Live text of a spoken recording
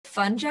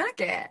fun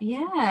jacket.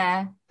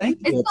 Yeah. Thank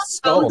It's you. It's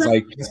got gold skulls,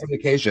 like just for the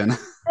occasion.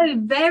 so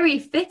very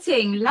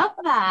fitting. Love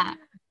that.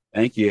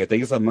 Thank you. Thank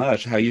you so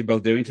much. How are you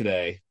both doing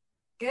today?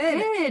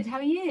 Good. Good. How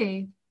are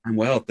you? I'm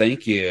well,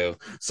 thank you.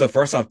 So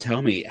first off,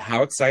 tell me,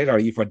 how excited are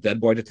you for Dead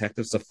Boy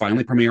Detectives to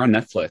finally premiere on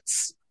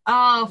Netflix?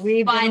 Oh,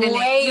 We've been finally.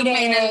 We've been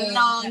waiting a waiting.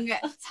 long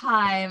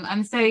time.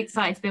 I'm so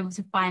excited to be able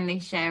to finally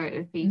share it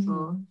with people.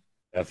 Mhm.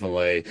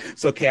 Definitely.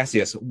 So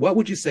Cassius, what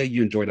would you say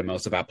you enjoy the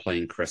most about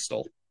playing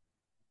Crystal?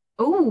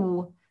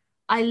 Oh,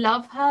 I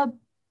love her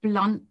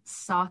blunt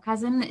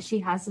sarcasm that she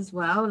has as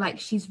well.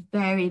 Like she's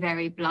very,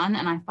 very blunt,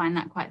 and I find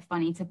that quite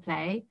funny to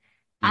play.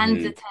 And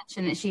the Hmm.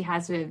 tension that she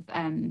has with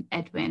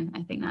Edwin,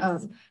 I think Oh,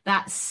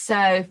 that's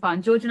so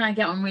fun. George and I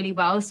get on really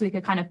well, so we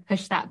could kind of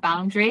push that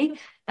boundary,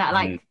 that Hmm.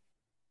 like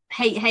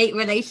hate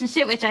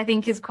relationship, which I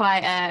think is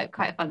quite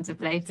fun to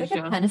play it's for like a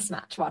sure. tennis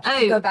match watching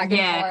Oh go back and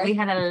yeah, we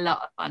forth. had a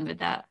lot of fun with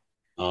that.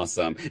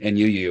 Awesome. And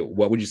you,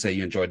 what would you say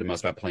you enjoyed the most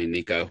about playing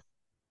Nico?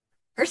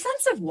 Her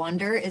sense of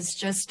wonder is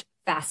just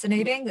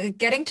fascinating.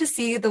 Getting to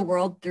see the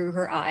world through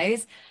her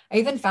eyes. I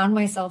even found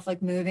myself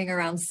like moving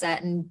around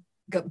set and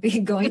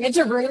going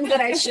into rooms that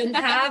I shouldn't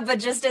have, but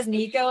just as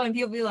Nico, and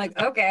people be like,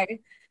 okay.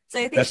 So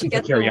I think That's she just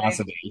a gets away.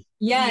 curiosity.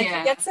 Yeah, she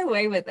Yeah. gets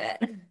away with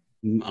it.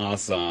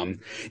 Awesome.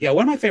 Yeah,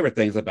 one of my favorite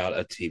things about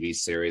a TV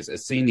series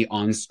is seeing the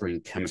on-screen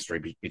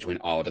chemistry between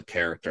all the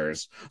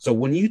characters. So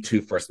when you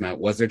two first met,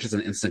 was there just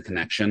an instant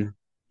connection?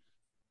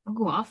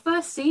 Oh, our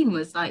first scene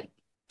was like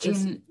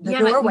Just in the yeah,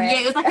 like doorway. yeah,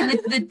 it was like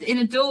in in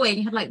a doorway. And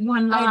you had like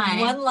one I had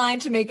line. one line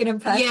to make an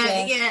impression.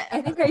 Yeah, yeah.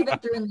 I think I even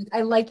threw in, like,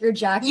 I like your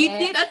jacket. You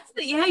did.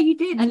 Yeah, you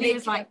did. And And they he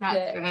was like, kept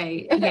 "That's it.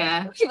 great."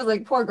 Yeah. She was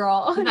like, poor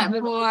girl. That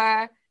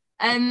poor.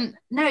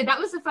 No, that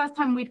was the first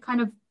time we'd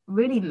kind of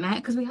really met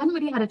because we hadn't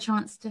really had a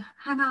chance to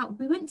hang out.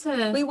 We went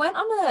to. We went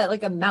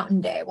on a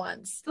mountain day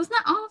once. Wasn't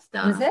that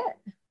Was after?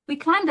 it? We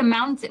climbed a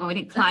mountain. Oh, we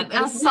didn't climb.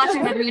 That was such a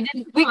good. We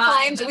didn't We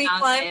climb climbed the we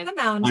climbed mountain.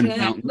 the On No, mountain. we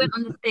mountain. went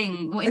on the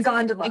thing. What The is it?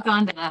 gondola. The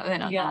gondola. We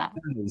went on Yeah.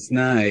 that. Nice,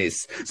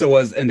 nice. So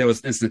was and there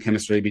was instant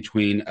chemistry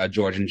between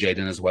George and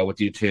Jayden as well with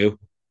you two.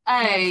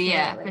 Oh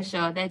yeah, for Absolutely.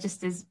 sure. They're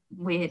just as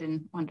weird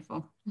and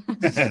wonderful.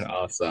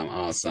 Awesome,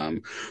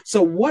 awesome.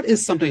 So what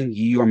is something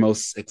you are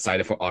most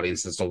excited for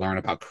audiences to learn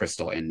about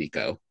Crystal and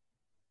Nico?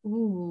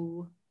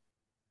 Ooh.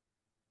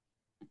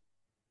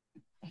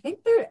 I think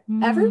they're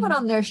everyone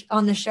Mm.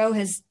 on the show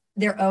has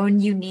their own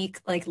unique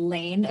like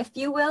lane, if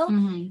you will.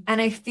 Mhm.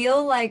 And I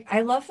feel like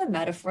I love the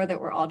metaphor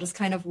that we're all just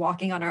kind of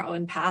walking on our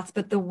own paths,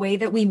 but the way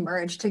that we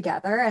merge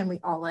together and we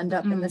all end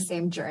up in the Mm.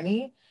 same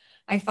journey,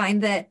 I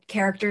find that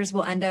characters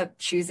will end up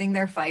choosing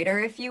their fighter,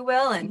 if you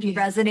will, and Yeah.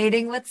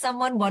 resonating with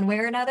someone one way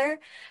or another.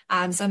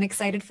 So I'm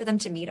excited for them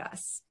to meet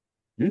us.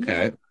 Yeah.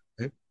 Okay,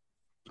 okay.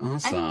 I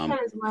think so Awesome.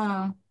 as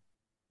well.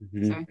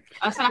 Mhm. Sorry.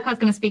 I felt like I was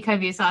going to speak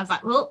over you, so I was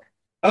like, well,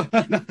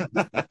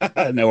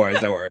 No worries,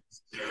 no worries.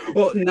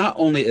 Well, not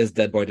only is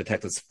Dead Boy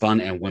Detectives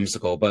fun and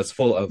whimsical, but it's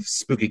full of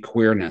spooky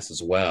queerness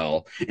as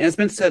well. And it's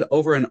been said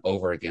over and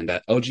over again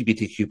that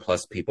LGBTQ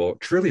plus people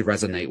truly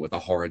resonate with the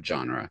horror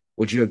genre.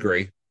 Would you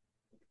agree?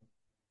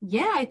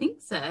 yeah, I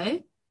think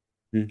so.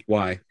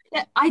 Why?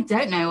 Yeah, I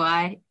don't know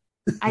why.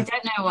 I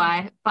don't know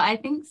why, but I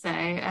think so.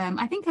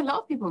 I think a lot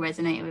of people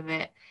resonate with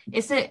it.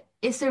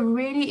 It's a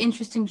really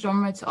interesting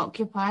genre to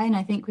occupy, and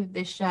I think with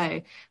this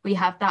show, we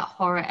have that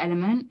horror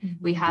element,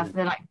 we have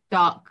the like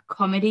dark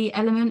comedy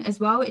element as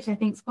well, which I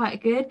think is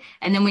quite good,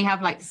 and then we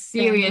have like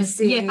serious,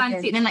 Fantasy yeah,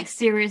 fantasy, and then like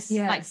serious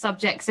Yeah. like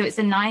subjects. So it's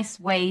a nice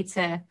way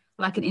to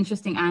like an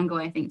interesting angle,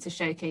 I think, to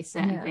showcase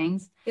certain Yeah.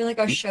 things. I feel like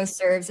our show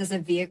serves as a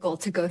vehicle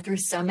to go through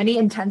so many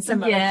intense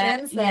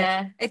emotions that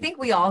Yeah. I think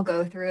we all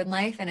go through in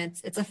life, and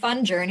it's a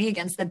fun journey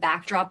against the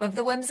backdrop of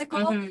the whimsical.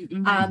 Mhm,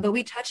 mhm. But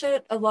we touch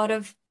a lot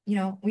of,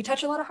 we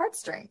touch a lot of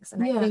heartstrings,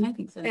 and I Yeah, think I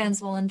think so.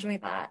 fans will enjoy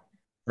that.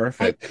 I,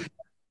 Perfect.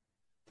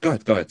 Go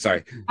ahead, go ahead.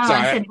 Sorry. I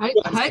Sorry. said,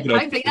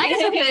 hopefully, no, you're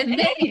talking with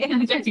me.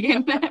 I'm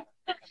joking.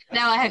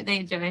 No, I hope they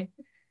enjoy.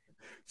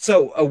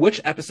 So,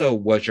 which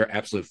episode was your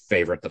absolute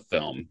favorite to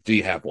film? Do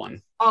you have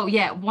one? Oh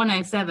yeah,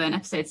 107,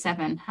 episode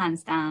 7,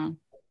 hands down.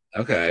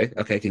 Okay,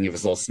 okay. Can you give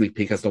us a little sneak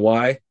peek as to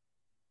why?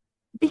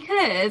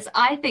 Because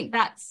I think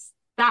that's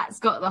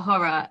got the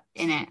horror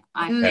in it,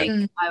 I think,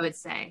 Mm, I would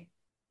say.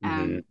 Mhm.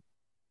 Um,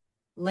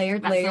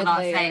 layered, that's layered, all I'll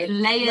say. layered,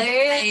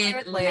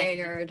 Layered, layered,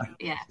 layered.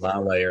 Yeah. A lot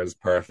of layers,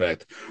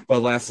 perfect.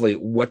 But lastly,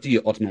 what do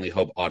you ultimately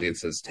hope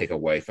audiences take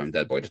away from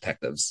Dead Boy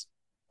Detectives?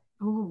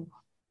 Oh,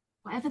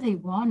 whatever they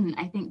want.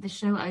 I think the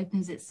show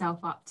opens itself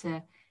up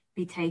to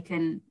be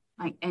taken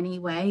like any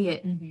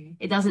way. Mhm.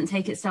 It doesn't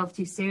take itself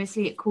too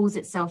seriously. It calls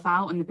itself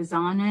out on the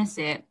bizarreness.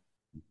 It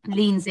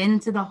leans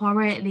into the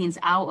horror, it leans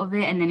out of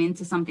it and then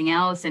into something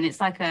else. And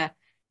it's like a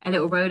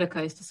little roller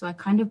coaster. So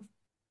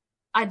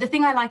the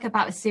thing I like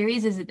about a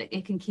series is that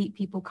it can keep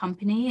people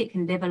company. It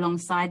can live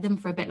alongside them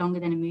for a bit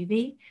longer than a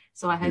movie.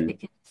 So I hope Mhm. it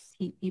can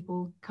keep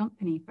people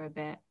company for a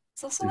bit.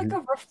 It's also like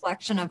Mhm. a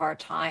reflection of our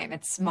time.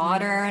 It's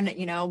modern,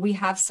 we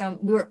have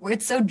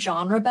it's so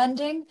genre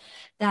bending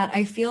that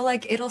I feel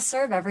like it'll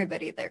serve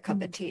everybody their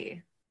cup of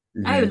tea.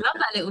 I love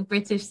that little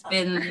British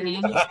spin.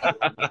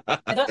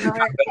 I don't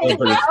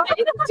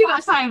know. Too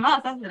much time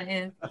off, that's what it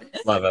is.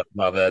 Love it,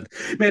 love it.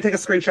 May I take a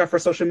screenshot for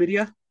social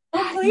media?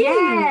 Please.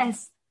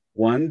 Yes.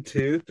 1,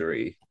 2,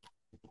 3.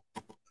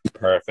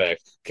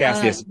 Perfect.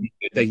 Cassius,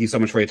 thank you so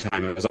much for your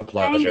time. It was a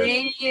pleasure.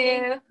 Thank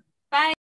you. Bye.